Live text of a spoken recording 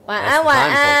晚安，晚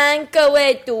安，各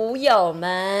位读友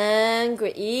们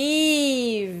 ，Good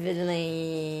evening。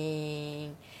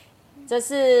这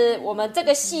是我们这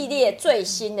个系列最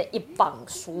新的一本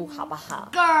书，好不好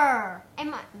 ？Girl， 哎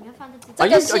妈，你要放在这。这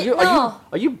个是 Are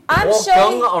you 破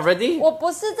梗 already？ 我不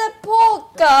是在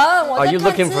破梗，我在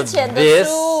看之前的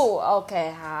书。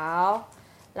OK， 好，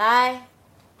来。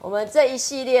我们这一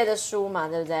系列的书嘛，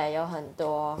对不对？有很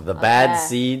多。The bad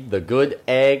seed, the good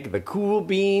egg, the cool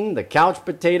bean, the couch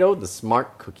potato, the smart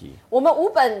cookie. 我们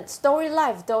5本 Story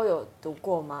Life 都有读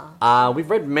过吗We've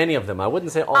read many of them. I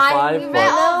wouldn't say all 5. We read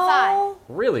all 5.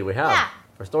 Really, we have. Yeah.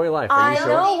 For Story Life, I are you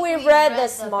know sure? we read the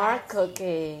smart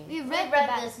cookie. We read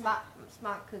the smart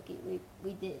cookie.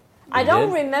 We did. I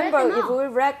don't remember if we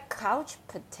read couch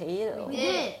potato. We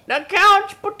did. The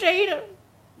couch potato.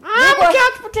 I'm a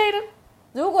couch potato.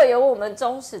 如果有我们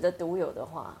忠实的读友的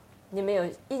话，你们有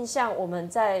印象我们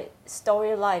在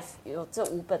Story Life 有这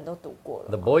5本都读过了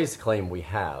The boys claim we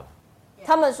have.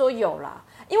 他们说有啦，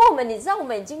因为你知道我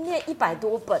们已经念100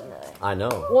多本了 I know.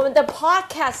 我们的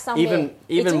podcast 上面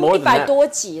已经 more than that, 100多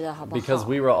集了，好不好 Because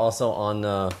we were also on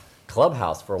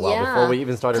Clubhouse for a while before we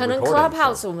even started 可能 recording.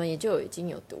 Clubhouse 我们已经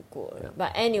有读过了。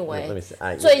But anyway, Let me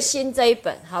see. 最新这一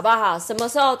本好不好？什么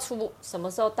时候出？什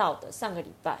么时候到的？上个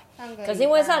礼拜。可是因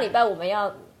为上礼拜我们要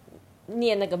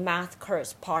念那个 Math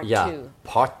Curse Part 2。Yeah,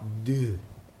 Part 2.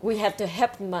 We have to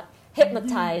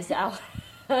hypnotize our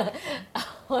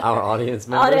audience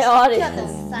members. The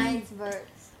audience. science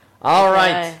verbs. All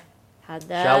right. 好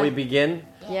的。 Shall we begin?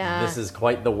 Yeah. This is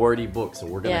quite the wordy book, so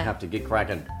we're going to have to get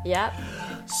cracking. Yeah.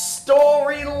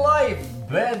 Story Life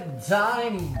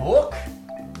Bedtime Book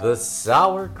The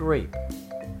Sour Grape.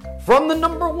 From the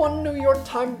 #1 New York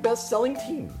Times best-selling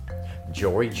team,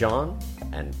 Jory John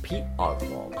and Pete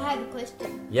Oswald. I have a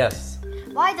question. Yes.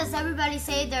 Why does everybody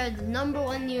say they're the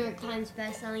 #1 New York Times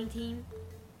best-selling team?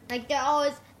 Like they're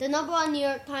always the #1 New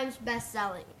York Times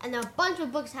best-selling, and a bunch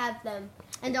of books have them,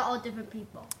 and they're all different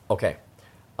people. Okay.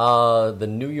 The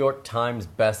New York Times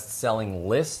best-selling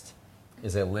list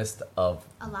is a list of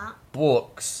A lot.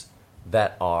 books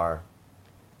that are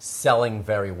selling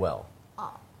very well.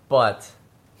 Oh. But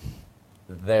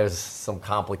there's some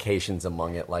complications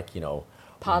among it, like,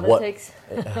 Politics.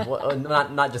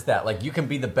 Not just that. Like, you can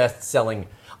be the best-selling.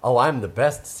 Oh, I'm the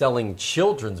best-selling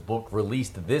children's book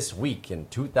released this week in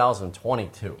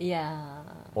 2022. Yeah.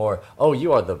 Or, oh,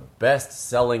 you are the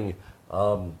best-selling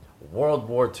World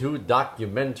War II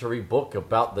documentary book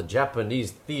about the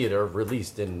Japanese theater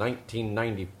released in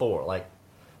 1994. Like,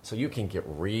 so you can get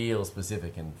real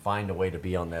specific and find a way to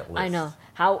be on that list. I know.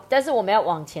 好，但是我们要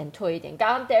往前推一点。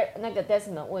刚刚那个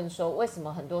Desmond 问说，为什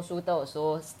么很多书都有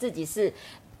说自己是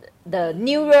The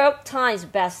New York Times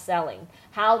best selling？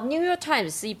 好 ，New York Times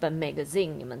是一本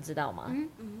magazine， 你们知道吗？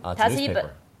它是一本，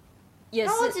也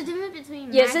是 What's the difference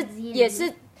between 也是 magazine 也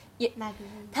是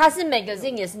magazine? 它是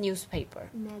magazine 也是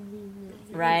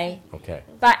newspaper，right？ Okay.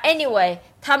 But anyway，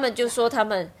 他们就说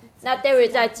那 Derry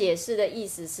在解释的意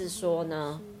思是说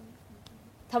呢，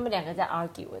他们两个在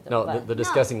argue with No, they're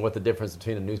discussing what the difference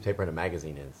between a newspaper and a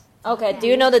magazine is. Okay, do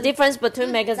you know the difference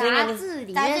between magazine 杂 and 志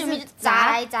里杂志里面面是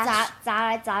砸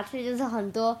来砸去，就是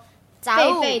很多杂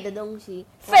物废的东西。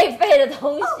废的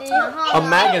东西？ A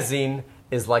magazine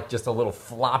is like just a little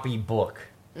floppy book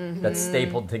that's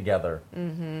stapled together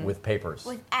with papers.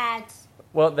 with ads.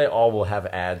 Well, they all will have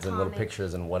ads and little Comics.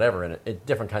 pictures and whatever in it,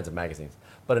 different kinds of magazines.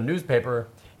 But a newspaper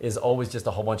is always just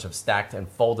a whole bunch of stacked and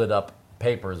folded up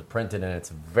papers printed, and it's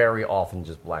very often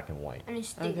just black and white. And it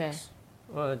stinks. Okay.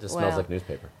 Well, it just smells Well. like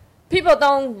newspaper. People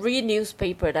don't read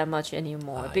newspaper that much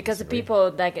anymore because disagree. people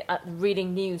like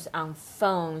reading news on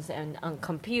phones and on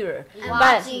computer. And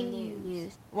But watching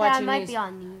news. Watching Yeah, it might news. be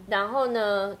on news. 然后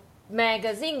呢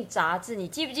 ，magazine 杂志，你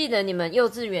记不记得你们幼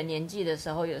稚园年纪的时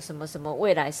候有什么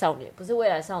未来少年？不是未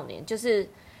来少年，就是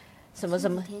什么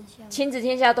亲子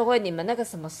天下都会。你们那个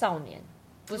什么少年，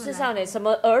不是少年，什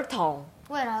么儿童，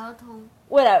未来儿童。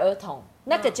未来儿童，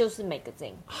那个就是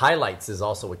magazine。 Highlights is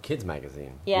also a kid's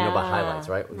magazine. You know about Yeah. highlights,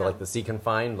 right? No. Like the Sea Can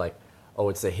Find, like, oh,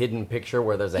 it's a hidden picture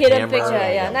where there's a Hidden hammer. picture，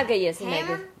 Yeah. 那个也是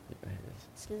Hammer？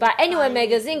 magazine。But anyway,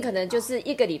 magazine 可能就是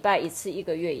1个礼拜一次，1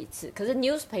个月一次。可是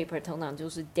newspaper 通常就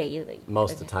是 daily。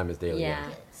 Most of the time is daily. Yeah.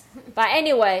 But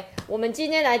anyway， 我们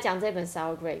今天来讲这本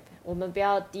Sour Grape， 我们不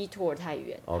要 detour 太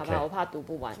远， Okay. 好不好？我怕读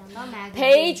不完。讲到 magazine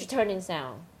Page turning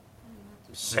sound。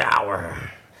 Sour.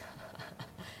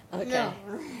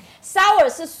 OK。Sour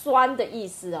是酸的意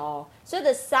思哦，所以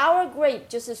的 sour grape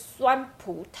就是酸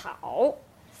葡萄。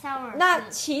 sour 那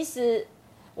其实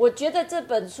我觉得这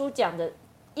本书讲的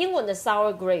英文的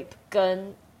sour grape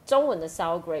跟中文的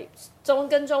sour grape，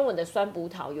 跟中文的酸葡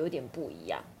萄有点不一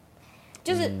样，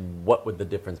就是、What would the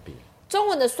difference be? 中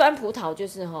文的酸葡萄就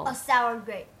是A sour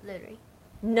grape, literally.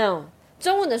 No，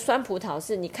 中文的酸葡萄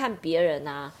是你看别人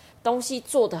啊东西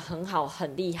做得很好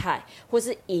很厉害，或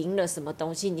是赢了什么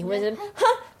东西，你会说哈，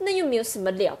那又没有什么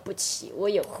了不起，我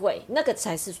也会，那个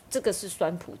才是这个是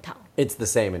酸葡萄。It's the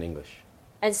same in English.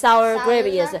 And sour grape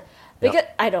也是 Yeah. because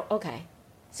I don't okay,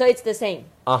 so it's the same.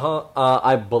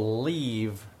 I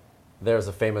believe there's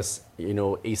a famous,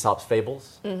 Aesop's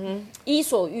fables. 伊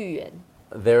索寓言。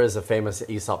There is a famous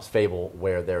Aesop's fable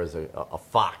where there is a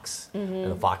fox, and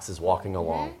the fox is walking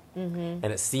along,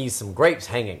 and it sees some grapes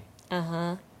hanging.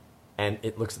 And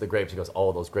it looks at the grapes. He goes,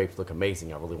 "Oh, those grapes look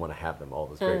amazing. I really want to have them. Oh,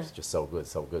 those grapes are just so good,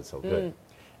 so good, so good."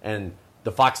 And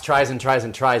the fox tries and tries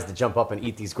and tries to jump up and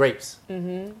eat these grapes,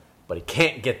 but he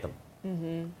can't get them.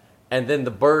 And then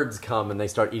the birds come and they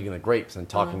start eating the grapes and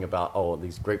talking about, "Oh,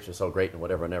 these grapes are so great," and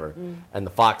whatever and ever. And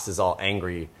the fox is all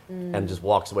angry and just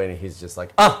walks away, and he's just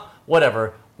like,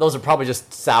 whatever. Those are probably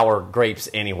just sour grapes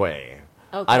anyway.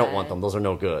 I don't want them. Those are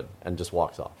no good," and just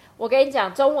walks off. 我跟你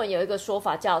讲，中文有一个说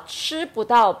法叫吃不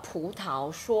到葡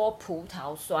萄说葡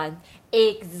萄酸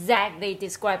 ，exactly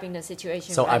describing the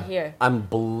situation So right here. I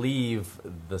believe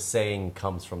the saying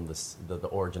comes from the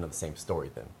origin of the same story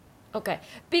then. Okay,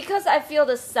 because I feel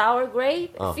the sour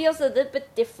grape feels a little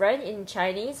bit different in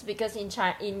Chinese because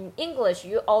in English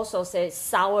you also say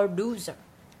sour loser.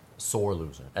 Sore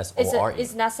loser. S-O-R-E.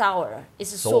 It's not sour. It's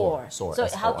Sore. sore. Sore,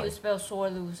 So how do S-O-R-E. you spell sore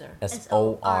loser?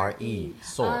 S-O-R-E.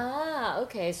 Sore. 啊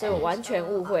 ，OK， 所以我完全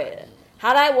误会了。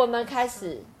好，来，我们开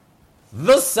始。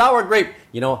 The sour grape.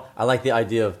 I like the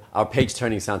idea of our page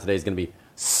turning sound today is going to be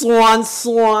swan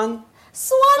swan.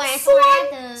 酸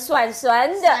酸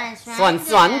酸的，酸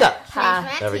酸的。好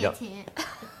There we go.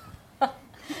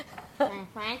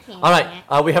 All right,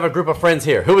 we have a group of friends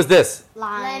here. Who is this?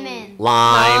 Lemon.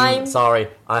 Lime. Sorry,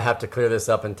 I have to clear this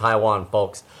up in Taiwan,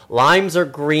 folks. Limes are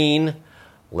green,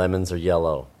 lemons are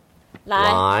yellow.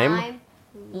 Lime,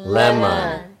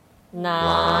 lemon,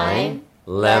 lime,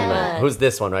 lemon. Who's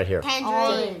this one right here?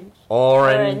 Tangerine.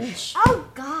 Orange. Oh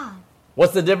God.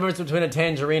 What's the difference between a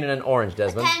tangerine and an orange,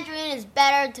 Desmond? Tangerine is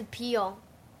better to peel.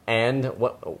 And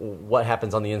what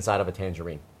happens on the inside of a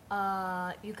tangerine?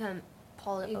 You can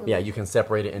pull it open. Yeah, you can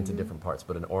separate it into different parts,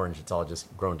 but an orange, it's all just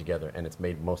grown together, and it's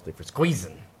made mostly for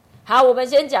squeezing. 好，我们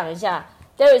先讲一下。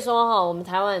Derry 说哈，我们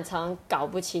台湾人常搞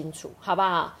不清楚，好不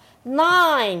好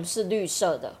 ？Lime 是绿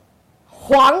色的，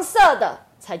黄色的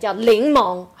才叫柠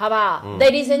檬，好不好、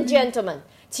Ladies and gentlemen，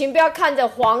请不要看着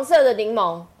黄色的柠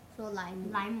檬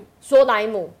说莱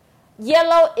姆。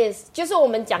Yellow is 就是我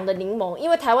们讲的柠檬，因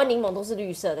为台湾柠檬都是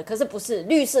绿色的，可是不是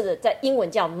绿色的，在英文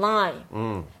叫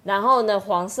lime，然后呢，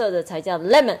黄色的才叫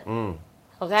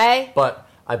lemon，OK？、But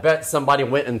I bet somebody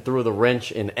went and threw the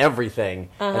wrench in everything,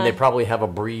 and they probably have a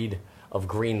breed of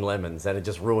green lemons, and it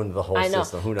just ruined the whole I know，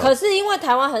 system. Who knows? 可是因为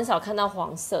台湾很少看到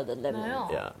黄色的 lemon，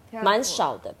 Yeah. 蛮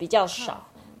少的，比较少。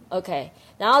OK，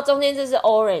 然后中间这是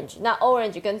orange， 那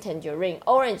orange 跟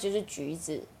tangerine，orange 就是橘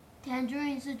子。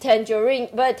Tangerine 是 tangerine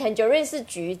不是 tangerine 是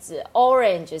橘子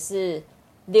 ，orange 是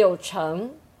柳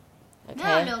橙。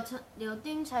没有柳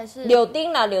丁才是柳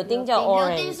丁啦，柳丁叫 orange。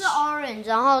柳丁是 orange，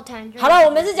 然后 tangerine。好了，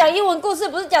我们是讲英文故事，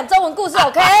不是讲中文故事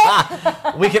 ，OK？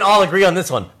 We can all agree on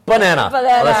this one. Banana.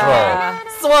 Banana. Let's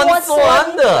roll.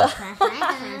 Swan的.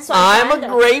 I'm a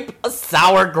grape, a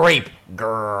sour grape.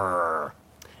 Grrr.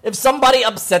 If somebody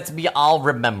upsets me, I'll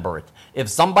remember it. If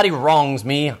somebody wrongs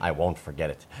me, I won't forget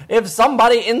it. If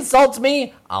somebody insults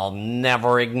me, I'll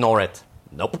never ignore it.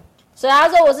 Nope. 所以他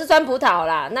说我是酸葡萄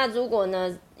啦。那如果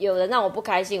呢，有人让我不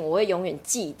开心，我会永远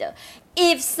记得。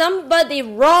If somebody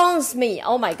wrongs me,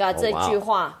 oh my god， 这句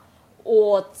话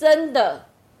我真的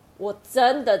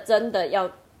要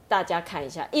大家看一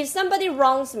下。If somebody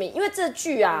wrongs me， 因为这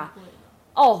句啊，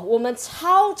我们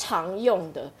超常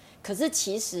用的，可是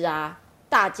其实啊，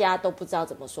大家都不知道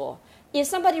怎么说。If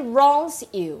somebody wrongs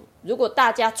you， 如果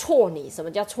大家错你，什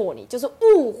么叫错你？就是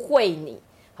误会你。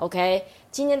OK，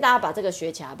 今天大家把这个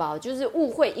学起来好不好？就是误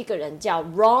会一个人叫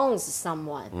wrongs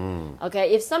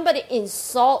someone。OK，if somebody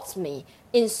insults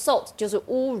me，insult 就是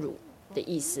侮辱的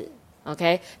意思。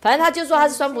OK， 反正他就说他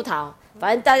是酸葡萄，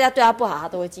反正大家对他不好，他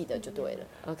都会记得就对了。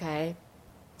OK，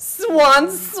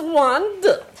 Swan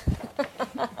的.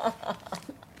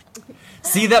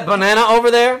 See that banana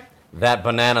over there? That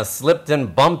banana slipped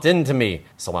and bumped into me,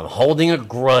 so I'm holding a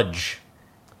grudge.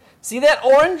 See that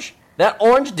orange? That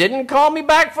orange didn't call me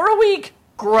back for a week.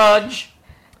 Grudge.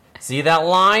 See that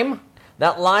lime?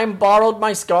 That lime borrowed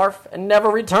my scarf and never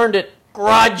returned it.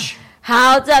 Grudge.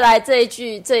 好，再来这一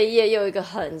句，这一页又有一个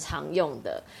很常用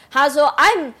的，他说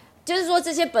I'm 就是说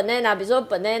这些 banana， 比如说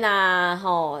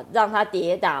banana 让它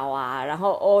跌倒啊，然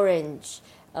后 orange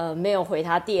没有回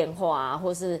他电话，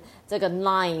或是这个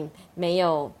Line 没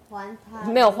有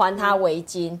还他围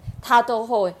巾，他都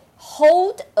会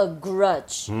hold a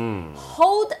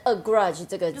grudge。hold a grudge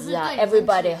这个字啊就是对你生气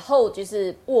，everybody hold 就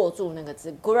是握住那个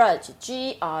字 ，grudge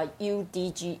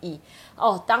Grudge。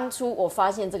哦，当初我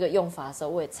发现这个用法的时候，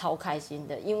我也超开心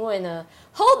的，因为呢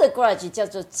hold a grudge 叫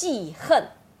做记恨。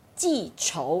记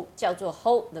仇叫做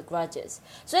hold the grudges，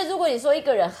 所以如果你说一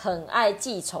个人很爱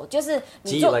记仇，就是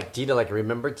你做记 like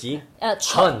remember 记仇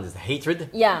tons hatred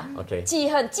 ，yeah， okay 记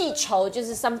恨记仇就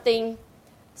是 something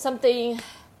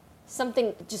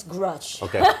just grudge。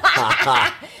 okay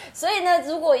所以呢，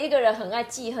如果一个人很爱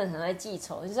记恨、很爱记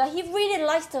仇，你说 he really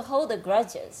likes to hold the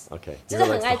grudges， okay 就是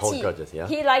很 likes 爱 to hold 记 grudges yeah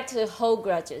he like to hold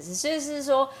grudges， 所以是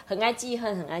说很爱记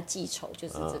恨、很爱记仇，就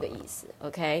是这个意思。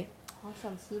OK， 好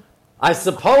想吃。I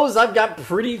suppose I've got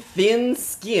pretty thin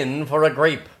skin for a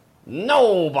grape.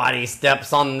 Nobody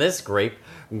steps on this grape.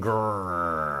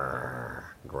 Grrr.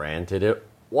 Granted, it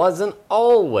wasn't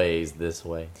always this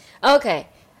way.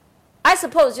 OK，I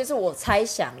suppose 就是我猜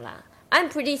想啦。I'm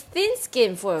pretty thin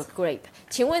skin for a grape。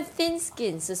请问 thin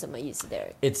skin 是什么意思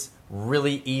Derek？ It's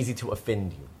really easy to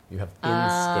offend you. You have thin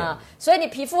skin. 所以你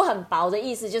皮肤很薄的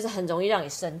意思就是很容易让你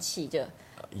生气，就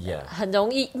Yeah. 很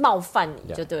容易冒犯你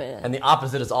Yeah. 就对了。 And the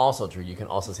opposite is also true. You can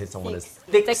also say someone is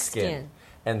Thick thick skin. skin.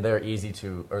 And they're easy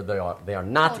to, or they are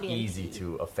not 厚脸皮 easy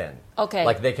to offend. Okay.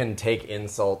 Like they can take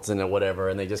insults and whatever,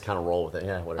 and they just kind of roll with it.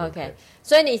 Yeah, whatever. OK，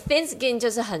所以你 thin skin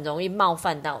就是很容易冒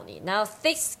犯到你，然后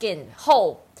thick skin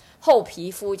厚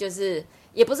皮肤就是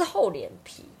也不是厚脸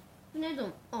皮，那种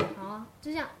好啊，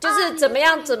就这样，就是怎么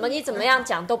样你怎么样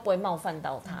讲。讲都不会冒犯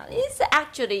到他。It's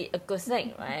actually a good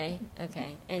thing, right?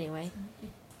 OK, anyway.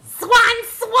 酸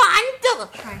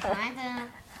的。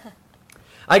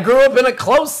I grew up in a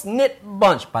close-knit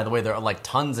bunch. By the way, there are like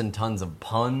tons and tons of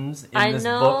puns in this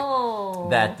book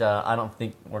that I don't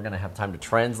think we're going to have time to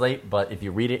translate, but if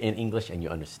you read it in English and you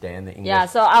understand the English, Yeah,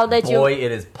 so I'll let you. boy,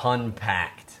 it is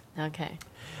pun-packed. OK.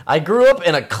 I grew up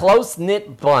in a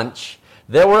close-knit bunch.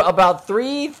 There were about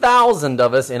 3,000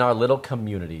 of us in our little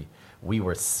community. We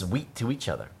were sweet to each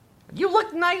other. You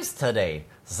look nice today.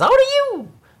 So do you.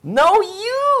 No,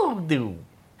 you do.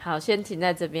 好，先停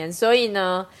在这边。所以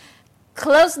呢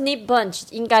，close knit bunch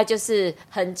应该就是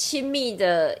很亲密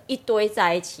的一堆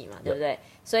在一起嘛，对不对？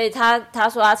所以他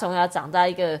说他从小长大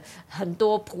一个很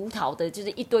多葡萄的，就是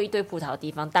一堆葡萄的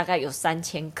地方，大概有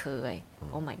3000颗哎。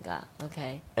Oh my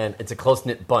god！OK、And it's a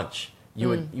close-knit bunch. You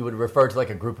would refer to like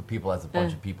a group of people as a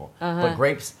bunch of people. But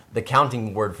grapes, the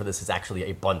counting word for this is actually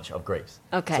a bunch of grapes.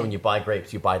 Okay. So when you buy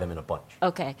grapes, you buy them in a bunch.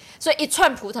 OK， 所以一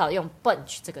串葡萄用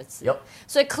bunch 这个字。 Yep.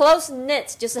 所以 close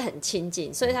knit 就是很亲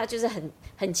近，所以它就是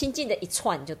很亲近的一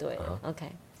串就对了。OK。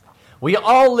 We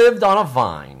all lived on a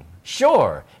vine.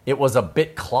 Sure, it was a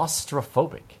bit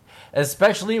claustrophobic,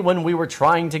 especially when we were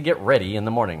trying to get ready in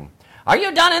the morning. Are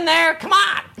you done in there? Come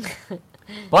on!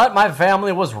 But my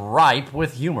family was ripe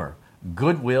with humor,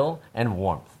 goodwill, and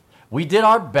warmth. We did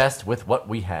our best with what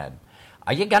we had.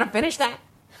 Are you gonna finish that?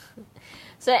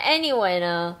 所以 anyway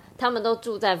呢，他们都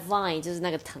住在 vine， 就是那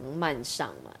个藤蔓上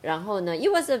嘛。然后呢 ，it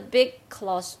was a big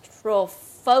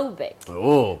claustrophobic。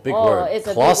 Oh, big Oh, word. it's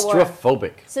a big word.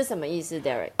 Claustrophobic. 是什么意思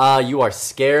 ，Derek？ You are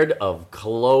scared of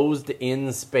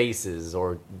closed-in spaces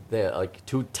or like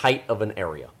too tight of an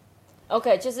area.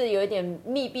 OK， 就是有一点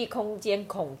密闭空间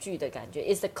恐惧的感觉。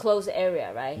It's a closed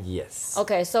area, right? Yes.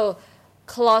 OK，so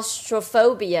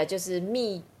claustrophobia 就是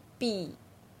密闭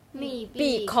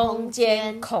空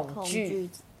间恐惧。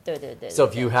对对对。 So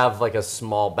if you have like a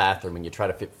small bathroom and you try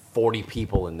to fit 40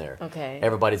 people in there, Okay.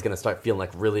 everybody's gonna start feeling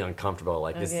like really uncomfortable.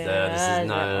 Like this is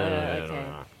no. Okay.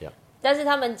 Yeah. 但是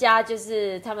他们家就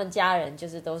是他们家人就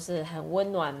是都是很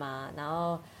温暖嘛，然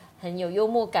后很有幽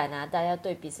默感啊，大家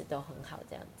对彼此都很好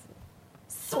这样子。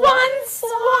酸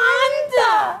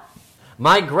的。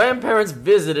 My grandparents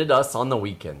visited us on the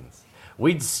weekends.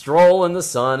 We'd stroll in the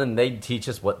sun and they'd teach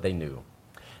us what they knew.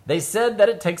 They said that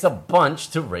it takes a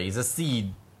bunch to raise a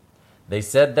seed. They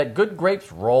said that good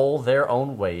grapes roll their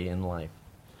own way in life.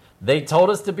 They told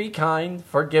us to be kind,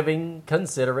 forgiving,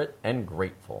 considerate, and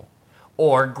grateful.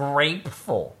 Or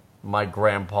grapeful, my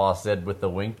grandpa said with a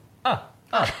wink.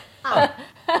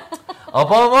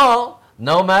 Above all,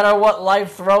 no matter what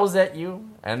life throws at you,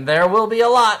 and there will be a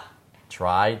lot,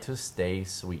 try to stay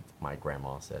sweet, my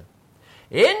grandma said.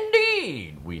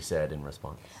 Indeed, we said in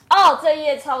response. 哦，这一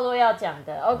页超多要讲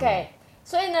的。OK，、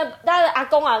所以呢，大家的阿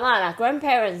公阿嬷啦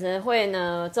 ，grandparents 呢会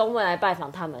呢周末来拜访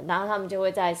他们，然后他们就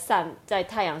会在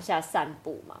太阳下散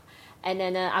步嘛。And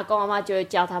then 呢，阿公阿嬷就会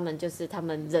教他们，就是他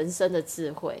们人生的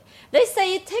智慧。They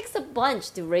say it takes a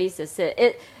bunch to raise a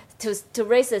seed. To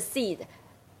raise a seed.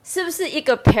 是不是一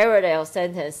个 parallel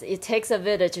sentence? It takes a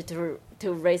village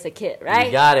to raise a kid, right?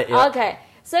 You got it. Yeah. OK.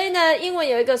 所以呢，英文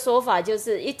有一个说法就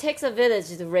是 It takes a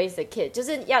village to raise a kid， 就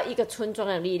是要一个村庄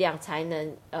的力量才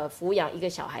能抚养一个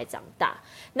小孩长大。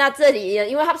那这里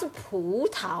因为它是葡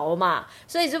萄嘛，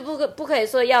所以就不可以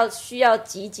说需要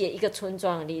集结一个村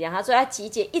庄的力量，他说要集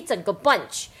结一整个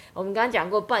bunch。我们刚刚讲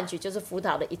过 bunch 就是葡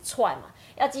萄的一串嘛，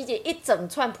要集结一整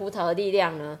串葡萄的力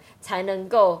量呢，才能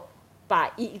够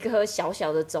把一颗小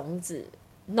小的种子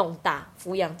弄大，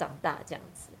抚养长大这样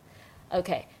子。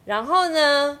OK， 然后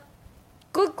呢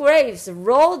？Good grapes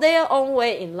roll their own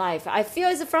way in life. I feel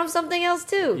it's from something else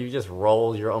too. You just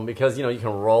roll your own because you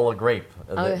can roll a grape.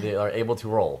 They are able to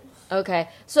roll. Okay,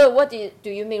 so what do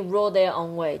you mean roll their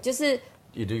own way? 就是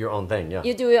You do your own thing, yeah.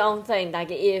 You do your own thing,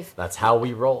 like if. That's how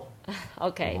we roll.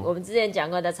 OK， 我们之前讲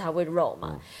过 That's how we roll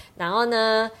嘛。然后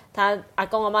呢，他阿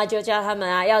公阿妈就教他们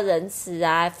啊，要仁慈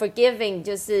啊 ，forgiving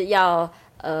就是要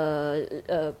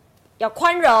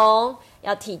宽容，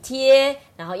要体贴，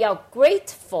然后要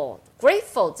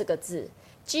grateful。grateful 这个字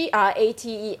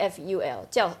Grateful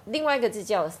叫另外一个字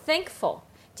叫 thankful，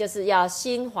 就是要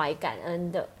心怀感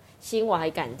恩的，心怀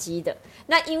感激的。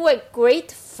那因为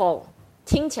grateful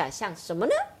听起来像什么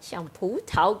呢？像葡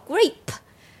萄 grape，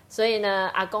 所以呢，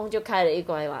阿公就开了一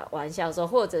个玩笑说，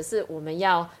或者是我们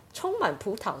要充满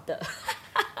葡萄的。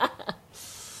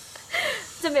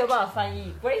这没有办法翻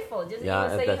译 grateful 就是因为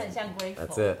声音很像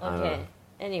grateful。That's it. OK.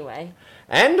 Anyway.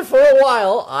 And for a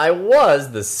while, I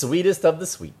was the sweetest of the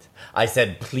sweet. I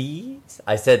said please.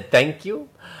 I said thank you.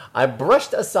 I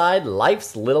brushed aside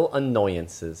life's little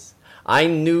annoyances. I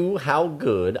knew how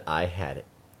good I had it.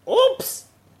 Oops!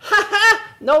 Ha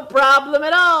ha! No problem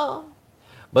at all.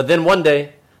 But then one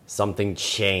day, something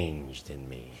changed in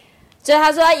me. 所以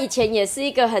他说他以前也是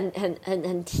一个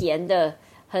很甜的，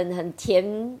很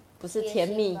甜，不是甜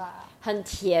蜜，很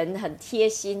甜很贴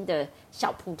心的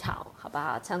小葡萄，好不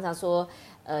好？常常说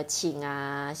请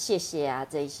啊、谢谢啊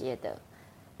这些的。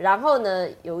然后呢，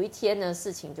有一天呢，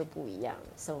事情就不一样了。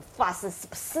什么发生什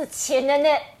么事情了呢？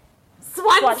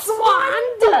酸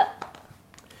的。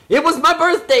It was my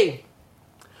birthday.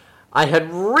 I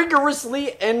had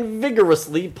rigorously and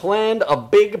vigorously planned a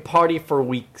big party for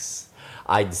weeks.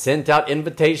 I'd sent out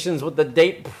invitations with the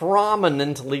date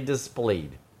prominently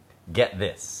displayed. Get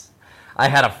this. I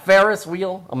had a Ferris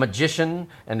wheel, a magician,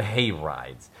 and hay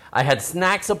rides. I had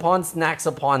snacks upon snacks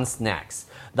upon snacks.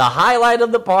 The highlight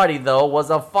of the party, though, was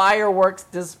a fireworks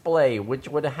display, which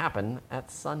would happen at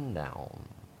sundown.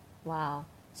 哇，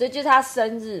所以就是他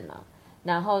生日嘛，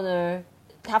然后呢，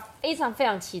他非常非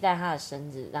常期待他的生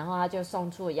日，然后他就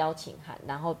送出了邀请函，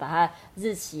然后把他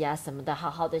日期啊什么的好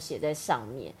好的写在上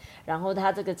面。然后他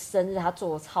这个生日他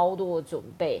做了超多的准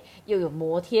备，又有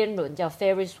摩天轮叫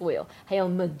Ferris wheel， 还有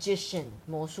magician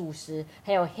魔术师，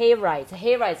还有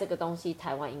hayride 这个东西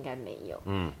台湾应该没有。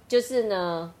就是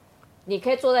呢，你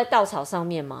可以坐在稻草上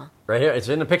面吗？ Right here,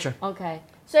 it's in the picture. OK，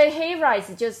 所以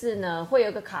hayride 就是呢会有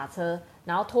一个卡车。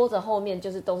然后拖着后面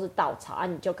就是都是稻草啊，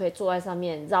你就可以坐在上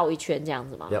面绕一圈这样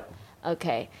子嘛。Yep.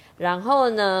 OK， 然后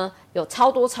呢有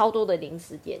超多的零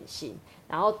食点心，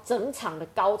然后整场的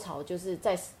高潮就是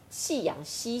在夕阳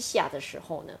西下的时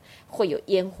候呢，会有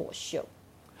烟火秀。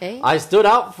I stood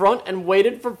out front and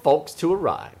waited for folks to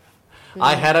arrive.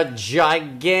 I had a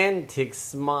gigantic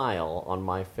smile on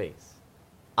my face.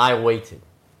 I waited.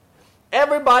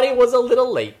 Everybody was a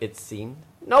little late, it seemed.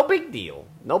 No big deal,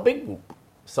 no big whoop.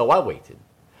 So I waited.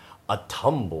 A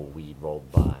tumbleweed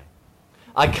rolled by.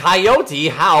 A coyote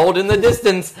howled in the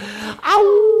distance. Ow!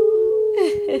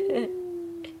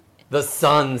 The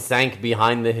sun sank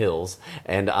behind the hills,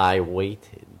 and I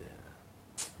waited.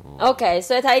 OK，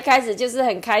 所以他一开始就是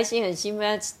很开心、很兴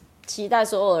奋，期待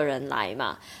所有的人来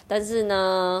嘛。但是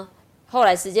呢，后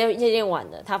来时间渐渐晚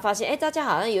了，他发现大家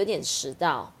好像有点迟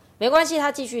到，没关系，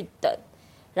他继续等。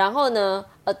然后呢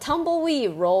 ，a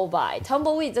tumbleweed roll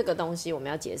by。tumbleweed 这个东西我们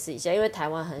要解释一下，因为台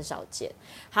湾很少见。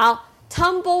好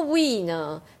 ，tumbleweed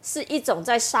呢是一种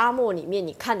在沙漠里面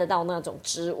你看得到那种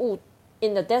植物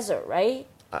in the desert, right?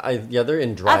 Yeah, they're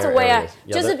in drier That's where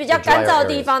areas. 就是比较干燥的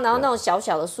地方， areas. 然后那种小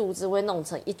小的树枝会弄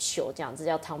成一球这样子，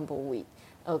叫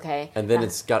tumbleweed。Okay. And then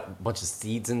it's got a bunch of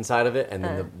seeds inside of it, and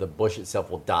then the bush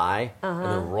itself will die, and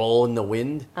then roll in the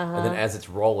wind, and then as it's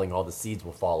rolling, all the seeds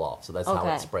will fall off. So that's how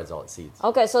it spreads all its seeds.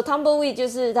 OK， so tumbleweed 就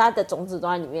是它的种子都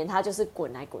在里面，它就是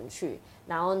滚来滚去，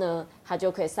然后呢，它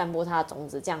就可以散播它的种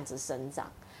子，这样子生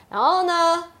长。然后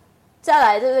呢，再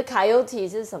来就是 coyote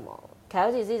是什么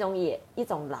 ？coyote 是一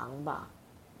种狼吧。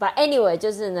But anyway，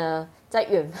 就是呢，在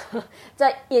远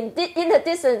在 in the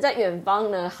distance， 在远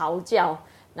方呢嚎叫。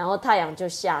然后太阳就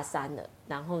下山了，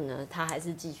然后呢，他还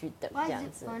是继续等这样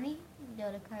子。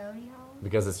The coyote howl.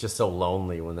 Because it's just so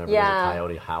lonely whenever there's Yeah. a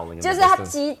coyote howling in 就 the 是他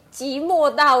distance. 寂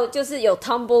寞到就是有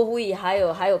tumbleweed， 还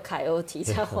有 coyote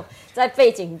这样在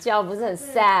背景叫，不是很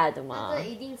sad 吗？这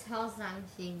一定超伤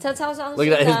心。他超伤 Look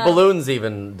心 at that, his 啊 balloon's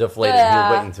even deflated. 对 He was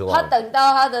啊 waiting too， 他 long. 等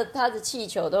到他的气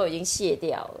球都已经卸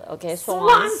掉了。OK， 酸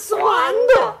的。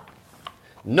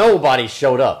Nobody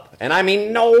showed up. And I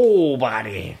mean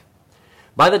nobody.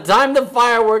 By the time the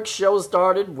fireworks show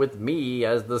started, with me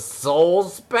as the sole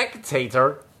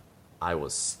spectator, I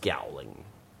was scowling.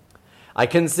 I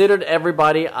considered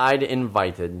everybody I'd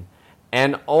invited,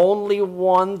 and only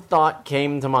one thought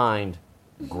came to mind.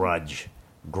 Grudge.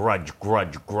 Grudge,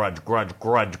 grudge, grudge, grudge,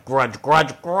 grudge, grudge,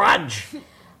 grudge, grudge.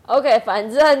 OK，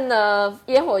 反正呢，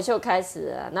烟火秀开始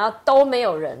了，然后都没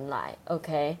有人来。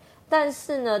OK， 但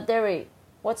是呢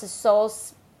 ，Derry，what's a sole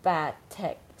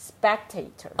spectator？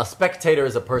 A spectator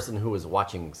is a person who is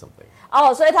watching something.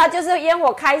 哦，所以他就是烟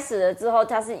火开始了之后，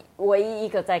他是唯一一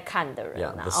个在看的人 Yeah,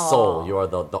 啊。 the soul. 哦 You are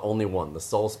the only one, the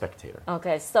sole spectator.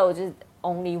 OK，so 就是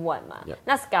only one 嘛。 Yeah.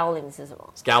 那 scowling 是什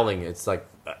么 Scowling, it's like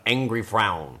an angry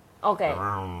frown. ？OK，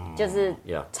 就是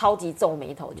Yeah. 超级皱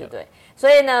眉头，就对。所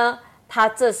以呢，他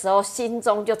这时候心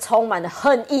中就充满了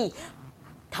恨意、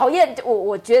讨厌。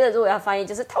我觉得如果要翻译，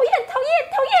就是讨厌、讨厌、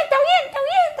讨厌、讨厌、讨厌、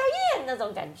讨厌那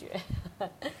种感觉，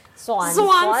酸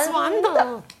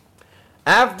的。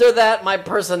 After that, my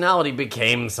personality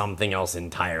became something else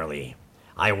entirely.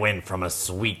 I went from a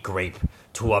sweet grape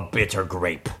to a bitter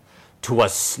grape to a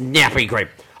snappy grape.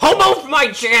 Who moved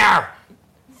my chair?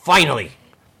 Finally,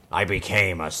 I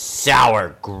became a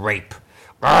sour grape.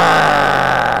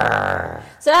 Arrgh.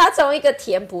 所以他从一个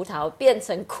甜葡萄变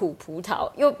成苦葡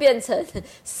萄，又变成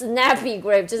snappy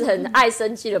grape， 就是很爱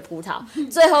生气的葡萄，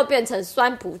最后变成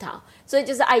酸葡萄，所以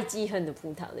就是爱记恨的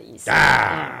葡萄的意思。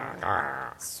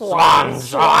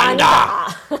酸的。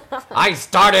 I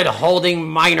started holding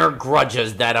minor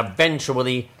grudges that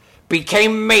eventually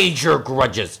became major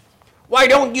grudges. Why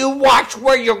don't you watch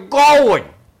where you're going?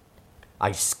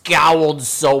 I scowled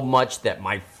so much that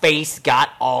my face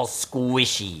got all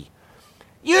squishy.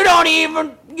 You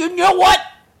know what?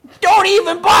 Don't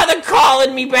even bother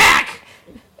calling me back.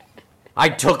 I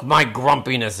took my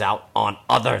grumpiness out on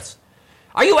others.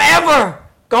 Are you ever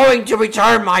going to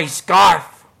return my scarf?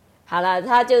 好了，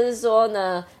他就是说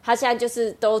呢，他现在就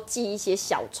是都记一些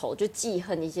小仇，就记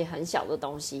恨一些很小的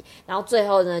东西，然后最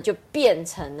后呢就变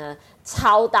成了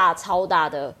超大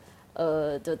的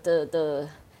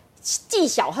记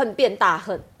小恨变大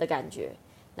恨的感觉，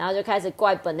然后就开始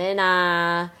怪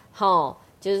banana， 吼，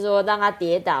就是说让他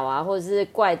跌倒啊，或者是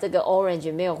怪这个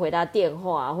orange 没有回他电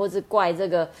话啊，或者是怪这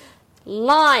个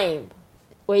lime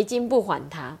围巾不还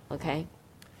他 ，OK。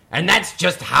 And that's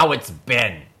just how it's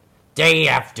been. Day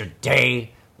after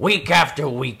day, week after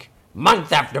week,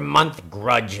 month after month,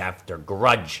 grudge after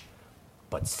grudge.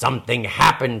 But something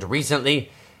happened recently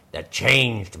that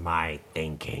changed my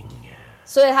thinking.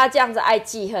 所以他这样子爱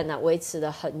记恨啊，维持了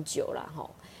很久了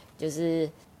吼，就是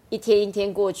一天一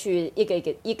天过去，一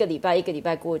个礼拜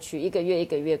过去，一个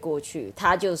月过去，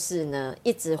他就是呢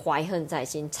一直怀恨在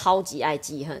心，超级爱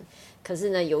记恨。可是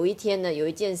呢，有一天呢，有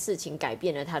一件事情改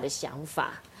变了他的想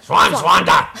法。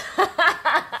Swanda!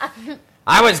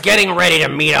 I was getting ready to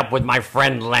meet up with my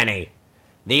friend Lenny,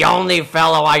 the only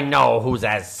fellow I know who's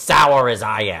as sour as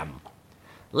I am.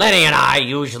 Lenny and I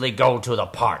usually go to the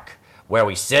park, where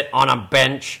we sit on a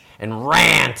bench and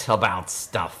rant about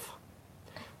stuff.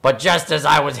 But just as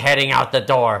I was heading out the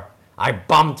door, I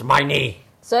bumped my knee.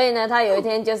 所以呢，他有一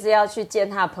天就是要去见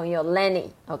他的朋友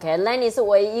Lenny。OK，Lenny 是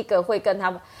唯一一个会跟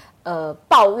他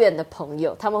抱怨的朋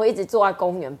友，他们会一直坐在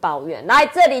公园抱怨。来，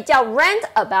这里叫 rant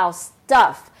about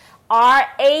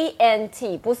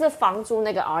stuff。R-A-N-T 不是房租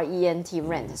那个 R-E-N-T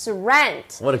rent 是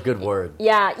rant。 What a good word.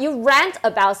 Yeah, you rant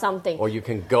about something. Or you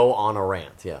can go on a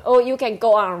rant, yeah. Or you can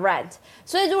go on a rant.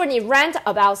 所以如果你 rant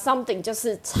about something 就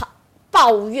是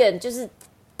抱怨，就是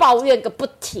抱怨个不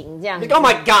停这样子。 Like, oh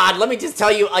my God, let me just tell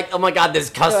you, like, oh my God,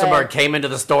 this customer came into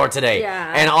the store today.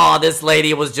 Yeah. And oh, this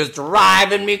lady was just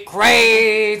driving me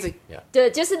crazy. Yeah.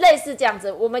 对，就是类似这样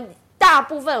子。我们大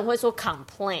部分人会说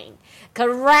complain， 可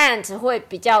rant 会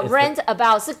比较 rant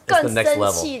about 是更 the next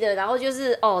生气的，然后就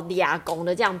是俩公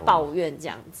的这样抱怨这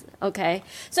样子。OK，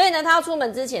 所以呢，他要出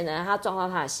门之前呢，他撞到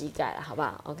他的膝盖了，好不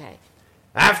好 ？OK。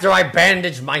 After I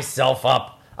bandaged myself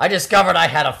up, I discovered I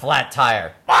had a flat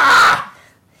tire. Ah!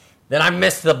 Then I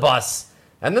missed the bus,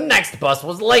 and the next bus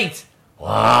was late.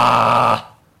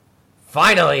 Ah!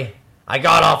 Finally, I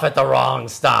got off at the wrong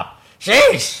stop.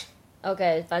 Sheesh!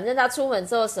 OK， 反正他出门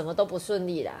之后什么都不顺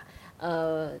利啦。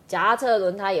脚踏车的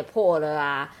轮胎也破了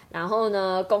啊，然后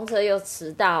呢，公车又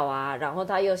迟到啊，然后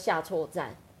他又下错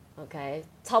站。OK，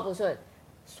 超不顺。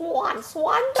酸的。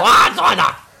酸的.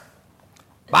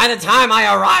 By the time I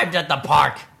arrived at the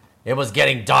park, it was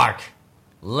getting dark.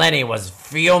 Lenny was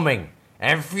fuming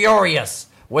and furious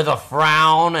with a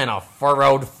frown and a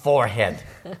furrowed forehead.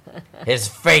 His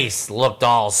face looked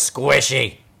all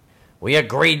squishy. We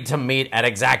agreed to meet at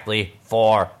exactly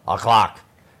 4 o'clock.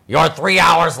 You're 3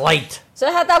 hours late. 所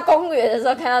以他到公园的时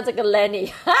候看到这个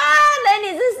Lenny， 哈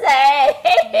 ，Lenny 是谁？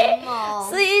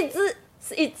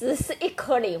是一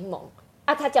颗柠檬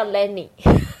啊，他叫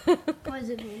Lenny。What does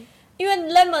it mean? 因为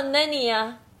Lemon Lenny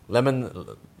啊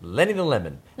Lenny the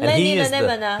lemon. And Lenny he the is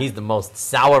lemon 啊 he's the most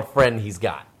sour friend he's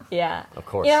got. ，Yeah， Of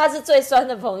course 因为他是最酸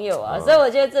的朋友啊，所以我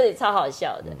觉得这里超好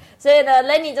笑的。所以呢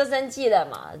 ，Lenny 就生气了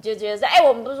嘛，就觉得说，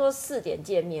我们不是说4点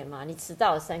见面吗？你迟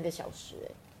到了3个小时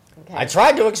I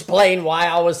tried to explain why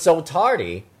I was so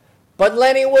tardy, but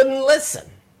Lenny wouldn't listen.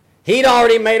 He'd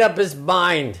already made up his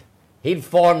mind. He'd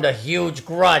formed a huge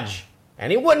grudge,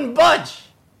 and he wouldn't budge.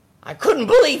 I couldn't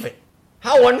believe it.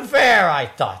 How unfair, I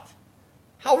thought.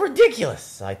 How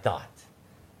ridiculous, I thought.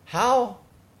 How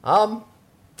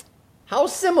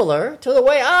similar to the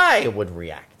way I would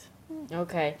react.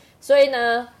 OK， 所以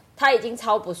呢，他已经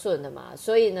超不顺了嘛，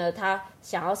所以呢，他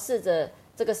想要试着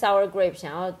这个 Sour Grape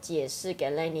想要解释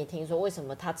给 Lenny 听，说为什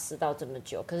么他迟到这么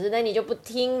久，可是 Lenny 就不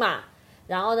听嘛。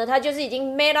然后呢，他就是已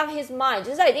经 made up his mind，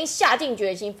 就是他已经下定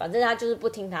决心，反正他就是不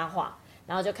听他话，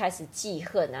然后就开始记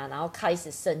恨啊，然后开始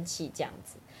生气这样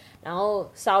子。然后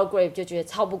Sour Grape 就觉得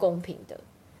超不公平的，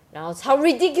然后超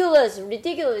ridiculous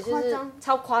就是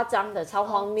超夸张的、超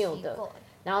荒谬的。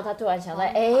然后他突然想到，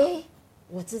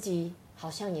我自己好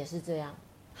像也是这样。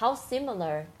How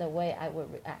similar the way I would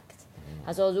react。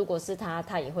他说，如果是他，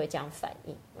他也会这样反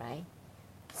应 ，right？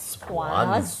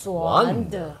 酸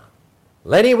的。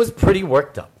Lenny was pretty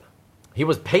worked up. He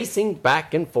was pacing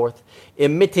back and forth,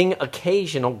 emitting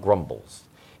occasional grumbles.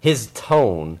 His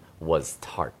tone was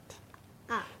tart.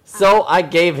 So I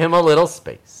gave him a little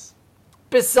space.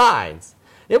 Besides,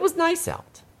 it was nice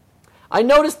out. I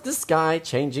noticed the sky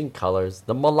changing colors,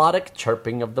 the melodic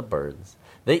chirping of the birds,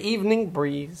 the evening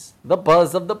breeze, the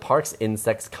buzz of the park's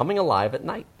insects coming alive at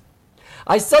night.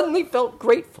 I suddenly felt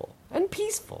grateful and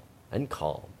peaceful and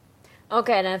calm.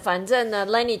 OK 呢，反正呢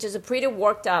 ，Lenny 就是 pretty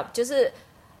worked up， 就是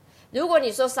如果你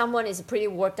说 someone is pretty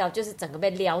worked up， 就是整个被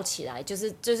撩起来，就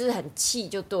是很气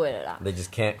就对了啦。They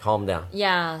just can't calm down.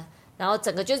 Yeah， 然后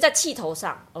整个就是在气头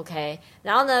上 ，OK。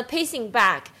然后呢 ，pacing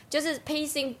back 就是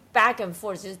pacing back and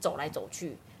forth， 就是走来走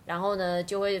去，然后呢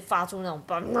就会发出那种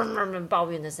抱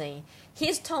怨的声音。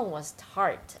His tone was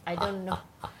tart. I don't know.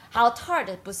 好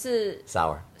tart 不是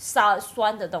Sour.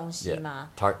 酸的东西吗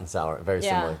Tart and sour, very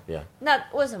similar. Yeah. 那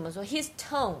为什么说 his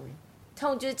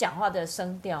tone 就是讲话的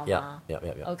声调吗 Yeah.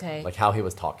 OK Like how he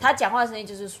was talking. 他讲话的声音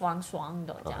就是双双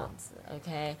的这样子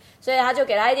OK 所以他就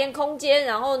给他一点空间，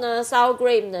然后呢 Sour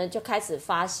Grape 呢就开始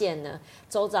发现呢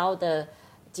周遭的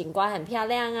景观很漂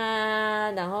亮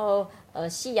啊，然后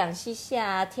夕阳西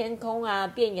下，天空啊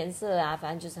变颜色啊，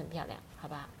反正就是很漂亮，好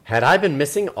不好？ Had I been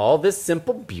missing all this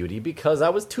simple beauty because I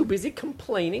was too busy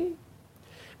complaining?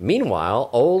 Meanwhile,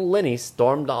 old Lenny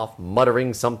stormed off,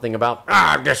 muttering something about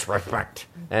disrespect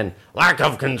and lack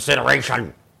of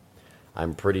consideration.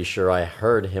 I'm pretty sure I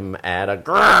heard him add a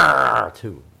grrr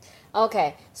too.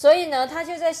 OK， 所以呢，他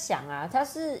就在想啊，他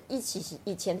是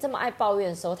以前这么爱抱怨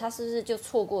的时候，他是不是就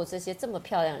错过这些这么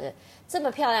漂亮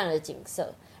的景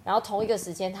色？然后同一个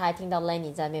时间，他还听到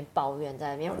Lenny 在那边抱怨，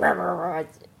在那边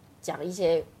讲一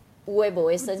些无微不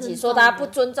微生气，说他不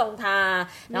尊重他，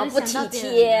然后不体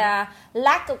贴啊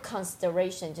 ，lack of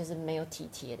consideration 就是没有体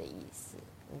贴的意思。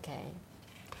OK，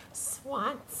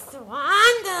 酸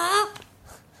的。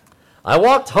I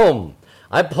walked home.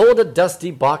 I pulled a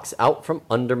dusty box out from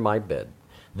under my bed.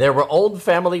 There were old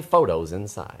family photos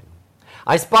inside.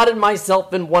 I spotted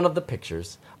myself in one of the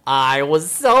pictures. I was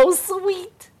so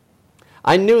sweet.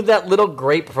 I knew that little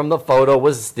Grape from the photo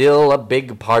was still a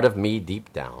big part of me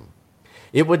deep down.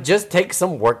 It would just take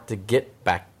some work to get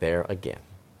back there again.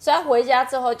 所以他回家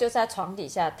之后，就在床底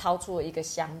下掏出了一个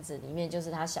箱子，里面就是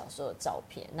他小时候的照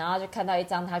片，然后就看到一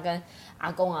张他跟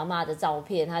阿公阿嬷的照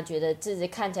片，他觉得自己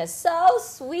看起来 so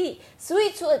sweet， 除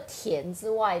了甜之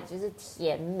外，就是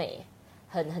甜美，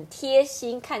很贴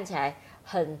心，看起来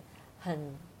很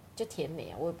就甜美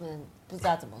啊，我也不知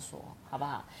道怎么说，好不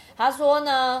好？他说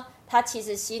呢，他其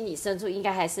实心里深处应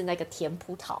该还是那个甜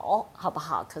葡萄，好不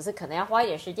好？可是可能要花一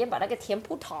点时间把那个甜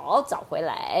葡萄找回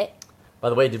来。By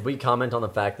the way, did we comment on the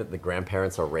fact that the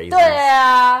grandparents are raisins? 对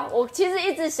啊，我其实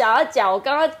一直想要讲，我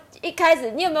刚刚一开始，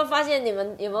你有没有发现？你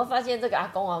们有没有发现这个阿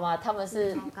公阿嬷他们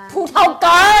是葡萄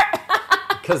干儿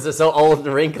？Because they're so old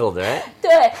and wrinkled, right?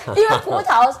 对，因为葡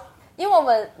萄，因为我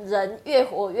们人越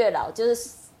活越老，就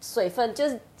是水分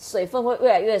会越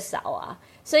来越少啊，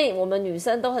所以我们女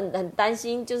生都很担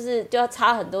心，就要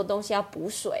擦很多东西要补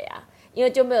水啊，因为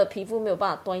就皮肤没有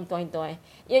办法端，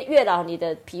因为越老你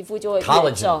的皮肤就会越皱。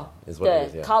Collagen is what it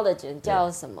is, yeah. Collagen 叫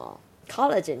什么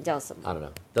 ？Collagen 叫什么 I don't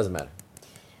know. Doesn't matter.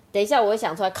 等一下我会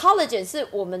想出来 ，Collagen 是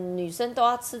我们女生都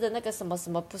要吃的那个什么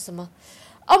什么不什么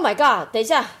 ？Oh my god！ 等一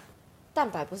下，蛋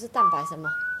白不是蛋白什么？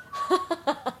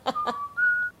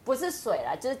不是水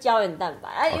啦，就是胶原蛋白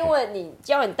啊。因为你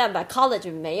胶原蛋白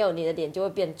collagen 没有，你的脸就会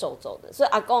变皱皱的。所以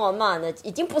阿公阿嬷呢，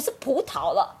已经不是葡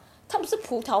萄了，它们是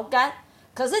葡萄干。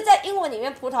可是，在英文里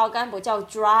面，葡萄干不叫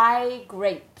dry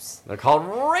grapes， They're called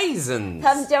raisins.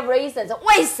 他们叫 raisins。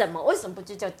为什么？为什么不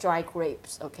就叫 dry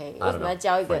grapes？OK，、为什么要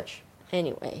教一个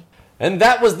 ？Anyway。And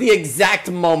that was the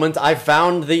exact moment I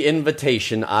found the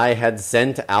invitation I had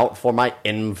sent out for my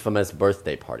infamous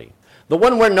birthday party. The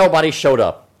one where nobody showed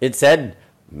up. It said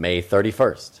May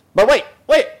 31st. But wait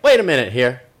a minute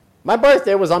here. My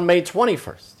birthday was on May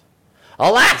 21st.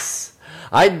 Alas!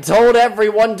 I'd told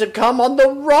everyone to come on the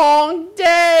wrong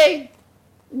day.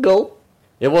 Gulp.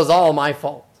 It was all my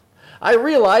fault. I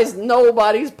realized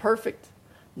nobody's perfect.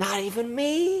 Not even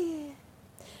me.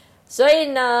 所以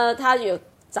呢，他有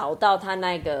找到他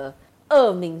那个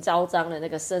恶名昭彰的那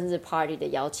个生日 party 的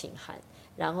邀请函，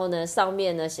然后呢，上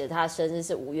面呢写他的生日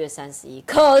是5月31，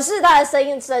可是他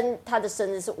的生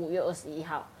日是5月21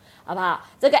号，好不好？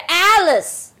这个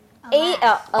Alas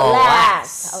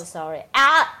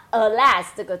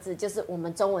这个字就是我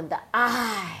们中文的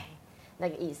爱那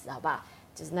个意思，好不好？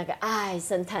就是那个爱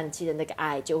生叹气的那个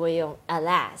爱，就会用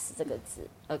alas 这个字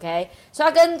 ，OK？ 所以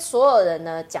他跟所有人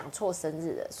呢讲错生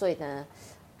日了，所以呢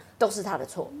都是他的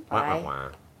错，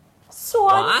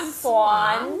酸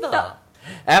酸的。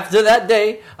After that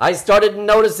day, I started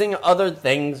noticing other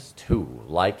things too,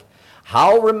 like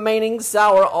how remaining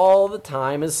sour all the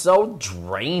time is so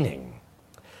draining.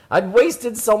 I'd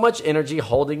wasted so much energy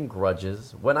holding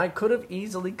grudges when I could have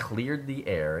easily cleared the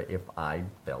air if I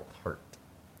felt hurt.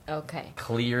 OK，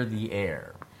 Clear the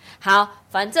air. 好，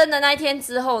反正呢那一天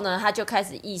之后呢，他就开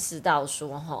始意识到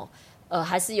说，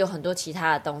还是有很多其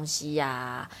他的东西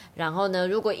呀、然后呢，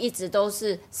如果一直都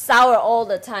是 sour all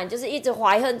the time， 就是一直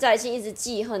怀恨在心，一直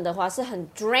记恨的话，是很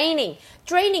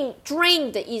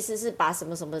draining。drain 的意思是把什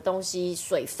么什么东西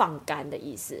水放干的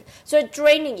意思。所以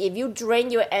if you drain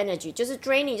your energy， 就是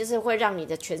draining 就是会让你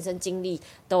的全身精力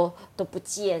都不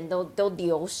见，都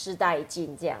流失殆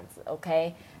尽这样子。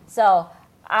OK，so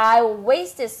I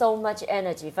wasted so much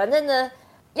energy。反正呢，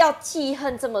要记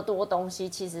恨这么多东西，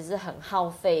其实是很耗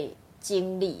费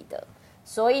精力的，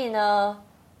所以呢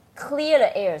 ，clear the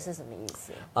air 是什么意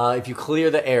思？If you clear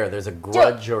the air, there's a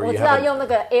grudge or 我 you 知道 have 用那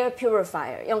个 air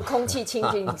purifier， 用空气清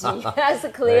净机，那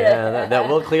是 clear the that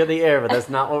will clear the air, but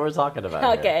that's not what we're talking about.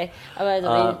 OK，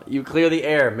 you clear the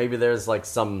air. Maybe there's like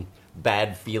some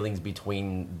bad feelings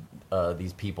between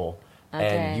these people.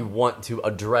 And you want to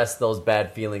address those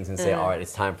bad feelings and say, all right,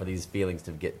 it's time for these feelings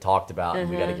to get talked about, and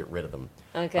we got to get rid of them.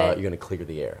 You're going to clear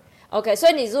the air. OK， 所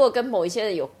以你如果跟某一些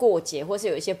人有过节，或是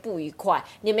有一些不愉快，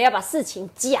你们要把事情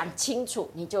讲清楚，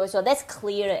你就会说 Let's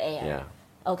clear the air. Yeah.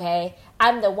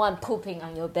 OK，I'm the one pooping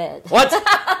on your bed. What?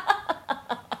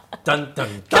 Dun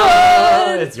dun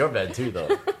dun! It's your bed too, though.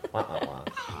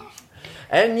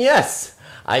 And yes,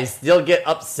 I still get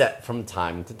upset from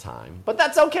time to time, but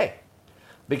that's okay.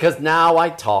 Because now I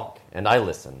talk and I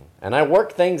listen and I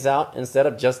work things out instead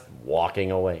of just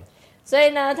walking away. 所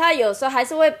以呢，他有时候还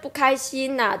是会不开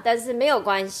心呐、但是没有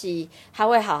关系，他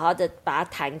会好好的把它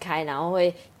谈开，然后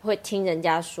会听人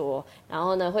家说，然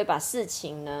后呢，会把事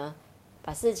情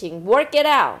work it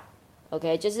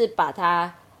out，OK，、就是把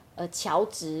它乔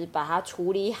直，把它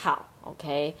处理好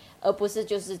 ，OK， 而不是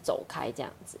就是走开这样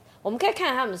子。我们可以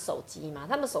看他们手机嘛，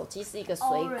他们手机是一个水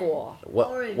果。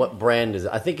What brand is it?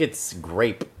 I think it's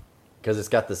Grape. Because it's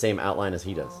got the same outline as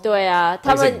he does. 对啊，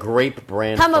他 It's 们 a Grape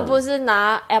brand. 他们 phone. 不是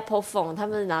拿 Apple phone， 他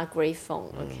们是拿 Grape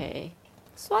phone。OK，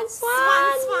 酸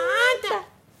的。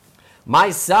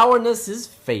My sourness is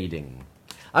fading.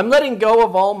 I'm letting go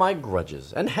of all my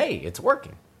grudges. And hey, it's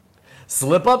working.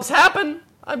 Slip-ups happen.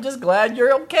 I'm just glad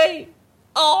you're okay.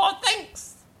 Oh,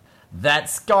 thanks. That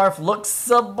scarf looks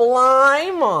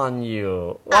sublime on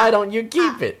you. Why don't you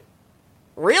keep it?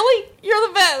 Really? You're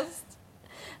the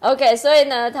best.OK， 所以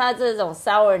呢，它这种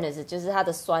sourness 就是它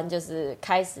的酸，就是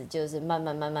开始就是慢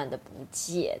慢的不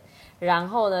见，然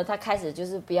后呢，它开始就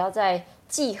是不要再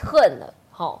记恨了，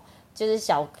就是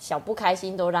小不开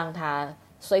心都让它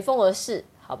随风而逝，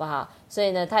好不好？所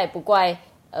以呢，他也不怪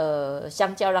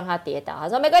香蕉让他跌倒，他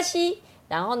说没关系。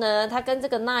然后呢，他跟这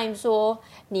个 Nime 说，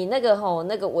你那个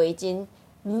围巾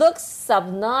looks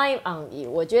sublime on you。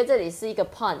我觉得这里是一个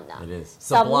pun 啊。It is.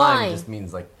 Sublime just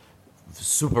means like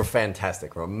super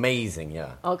fantastic or amazing, yeah.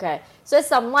 OK， 所以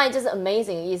sublime 就是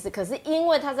amazing 的意思。可是因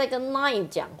为他在跟 line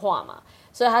讲话嘛，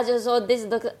所以他就是说 this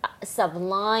looks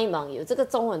sublime on you。这个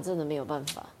中文真的没有办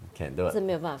法， Can't do 这 it.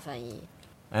 没有办法翻译。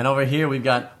And over here we've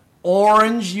got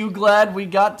Orange. You glad we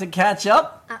got to catch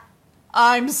up?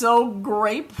 I'm so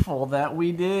grateful that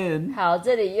we did. 好，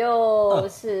这里又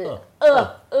是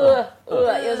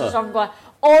又是双关。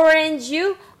Orange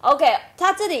you，OK，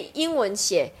 他这里英文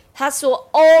写，他说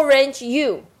Orange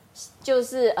you 就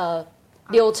是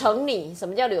柳橙你。什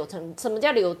么叫柳橙？什么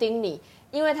叫柳丁你？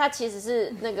因为它其实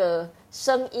是那个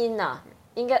声音呐、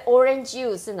应该 Orange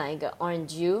you 是哪一个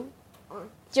 ？Orange you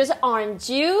就是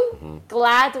Orange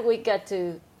you、Glad we got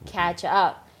to catch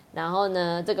up。然后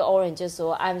呢，这个 Orange 就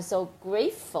说 I'm so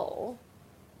grateful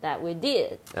that we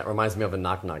did。 That reminds me of a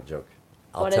knock knock joke.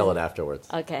 I'll What tell is it it? afterwards.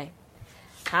 OK，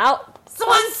 好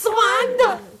，Swan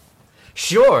的。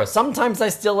Sure, sometimes I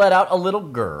still let out a little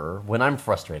grr when I'm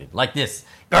frustrated, like this.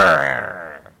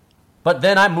 Grr. But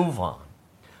then I move on.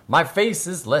 My face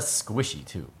is less squishy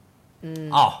too.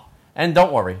 Oh, and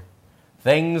don't worry.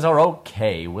 Things are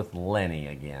okay with Lenny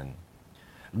again.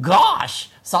 Gosh,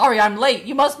 sorry I'm late.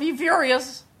 You must be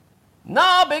furious.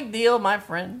 No big deal, my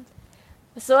friend.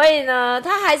 所以呢，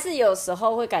他还是有时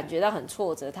候会感觉到很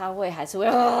挫折，他还是会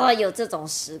有这种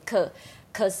时刻。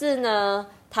可是呢，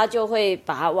他就会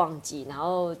把它忘记，然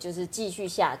后就是继续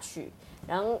下去。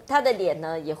然后他的脸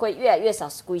呢，也会越来越少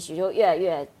squishy， 就越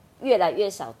来越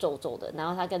少皱皱的。然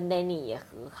后他跟 Lenny 也和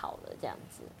好了，这样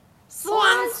子。酸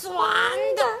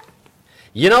的。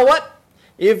You know what?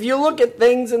 If you look at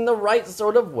things in the right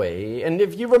sort of way, and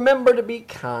if you remember to be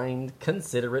kind,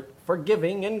 considerate,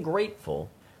 forgiving, and grateful,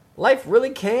 life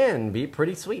really can be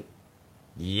pretty sweet.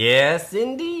 Yes,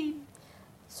 indeed.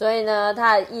 所以呢，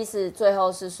他的意思最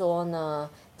后是说呢，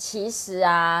其实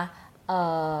啊，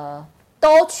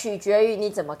都取决于你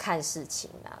怎么看事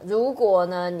情啦。如果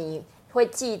呢，你会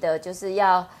记得就是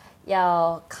要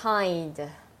kind，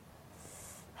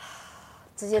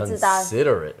 这些字大家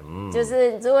Considerate. 就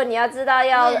是如果你要知道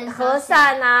要和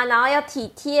善啊，然后要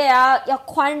体贴啊，要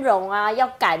宽容啊，要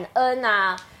感恩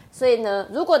啊，所以呢，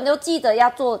如果你都记得要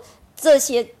做这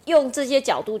些，用这些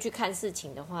角度去看事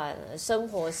情的话呢，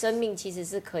生命其实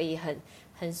是可以很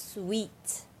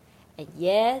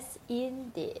sweet。Yes,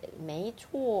 indeed， 没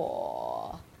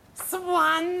错。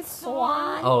酸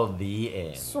Oh, the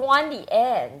end. 酸 the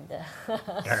end。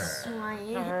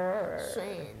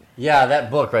 Yeah,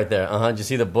 that book right there. Did you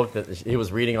see the book that he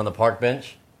was reading on the park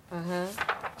bench?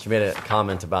 She made a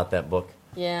comment about that book.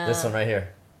 Yeah. This one right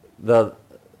here. The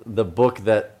book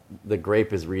that the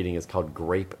Grape is reading is called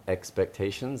Grape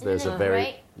Expectations. There's a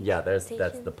very Grape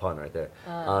that's the pun right there.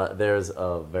 There's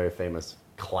a very famous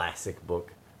classic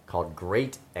book called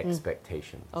Great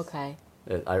Expectations. OK，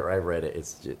 I read it.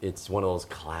 It's one of those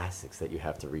classics that you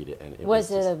have to read it. And it what's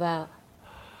was just, it about?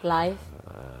 Life?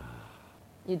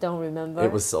 You don't remember?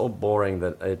 It was so boring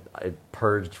that it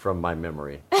purged from my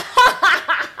memory.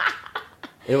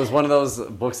 It was one of those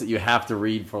books that you have to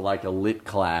read for like a lit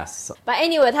class. But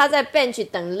anyway， 他在 bench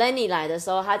等 Lenny 来的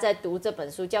时候，他在读这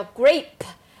本书叫 Grape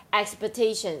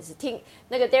Expectations。听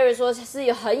那个 Derry 说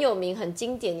是很有名、很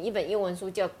经典的一本英文书，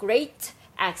叫 Great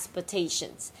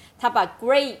Expectations。他把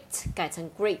Great 改成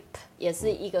Grape， 也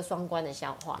是一个双关的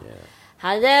笑话。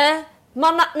好的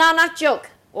 ，knock joke，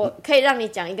 我可以让你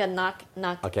讲一个 knock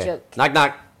Okay. joke。 Knock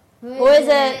knock. Who is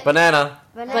it? Banana.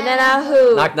 Banana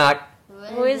who? Knock knock.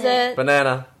 Who is it?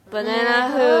 Banana. Banana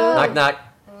who? Knock knock.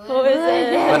 Who is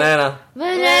it? Banana.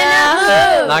 Banana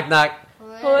who? Knock knock.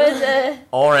 Who is it?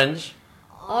 Orange.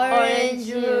 Orange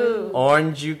who?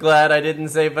 Orange, you glad I didn't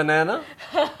say banana?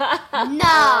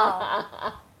 No.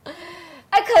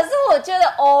 哎，可是我觉得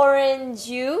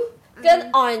orange you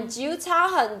跟 orange you 差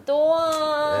很多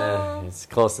啊。 It's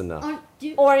close enough.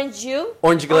 Orange you，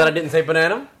 Orange, you glad I didn't say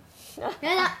banana?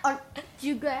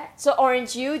 so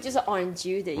orange you 就是 orange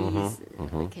you 的意思。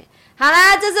OK， 好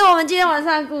啦，这是我们今天晚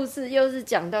上的故事，又是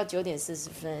讲到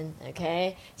9:40。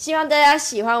OK， 希望大家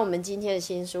喜欢我们今天的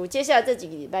新书。接下来这几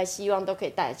个礼拜，希望都可以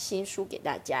带新书给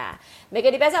大家。每个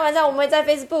礼拜三晚上，我们会在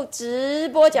Facebook 直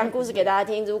播讲故事给大家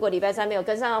听。如果礼拜三没有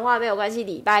跟上的话，没有关系，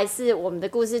礼拜四我们的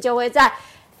故事就会在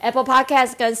Apple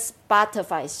Podcast 跟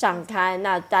Spotify 上刊。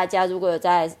那大家如果有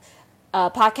在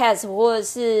Podcast 或者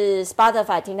是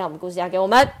Spotify 听到我们故事，要给我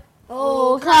们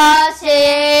5颗星。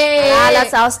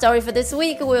That's our story for this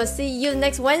week. We'll see you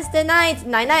next Wednesday night.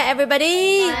 Night night,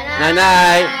 everybody. Night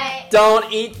night. Don't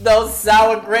eat those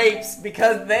sour grapes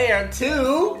because they are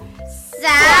too 酸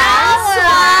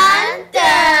的。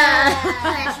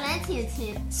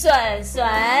顺顺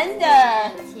的，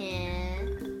甜。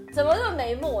怎么那么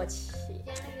没默契？